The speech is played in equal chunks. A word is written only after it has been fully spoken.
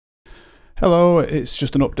Hello, it's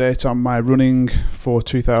just an update on my running for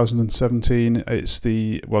 2017. It's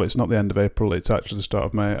not the end of April, it's actually the start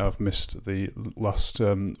of May. I've missed the last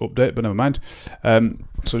update, but never mind.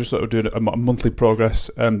 So just thought I'd do a monthly progress.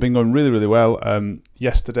 Been going really well.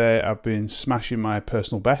 Yesterday I've been smashing my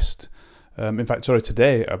personal best. In fact, sorry,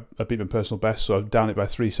 today I beat my personal best, so I've down it by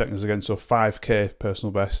 3 seconds again. So 5k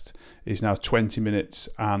personal best is now 20 minutes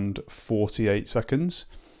and 48 seconds.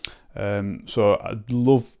 So I'd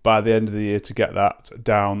love by the end of the year to get that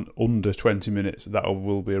down under 20 minutes. That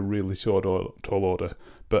will be a really tall order.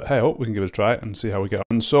 But hey, we can give it a try and see how we get on.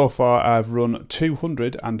 And so far I've run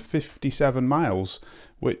 257 miles,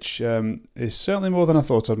 which is certainly more than I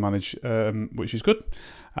thought I'd manage, which is good.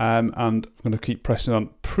 And I'm going to keep pressing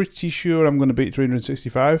on. Pretty sure I'm going to beat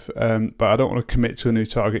 365, but I don't want to commit to a new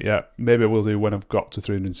target yet. Maybe I will do when I've got to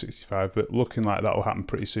 365, but looking like that will happen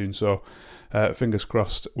pretty soon. So fingers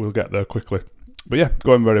crossed we'll get there quickly. But yeah,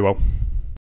 going very well.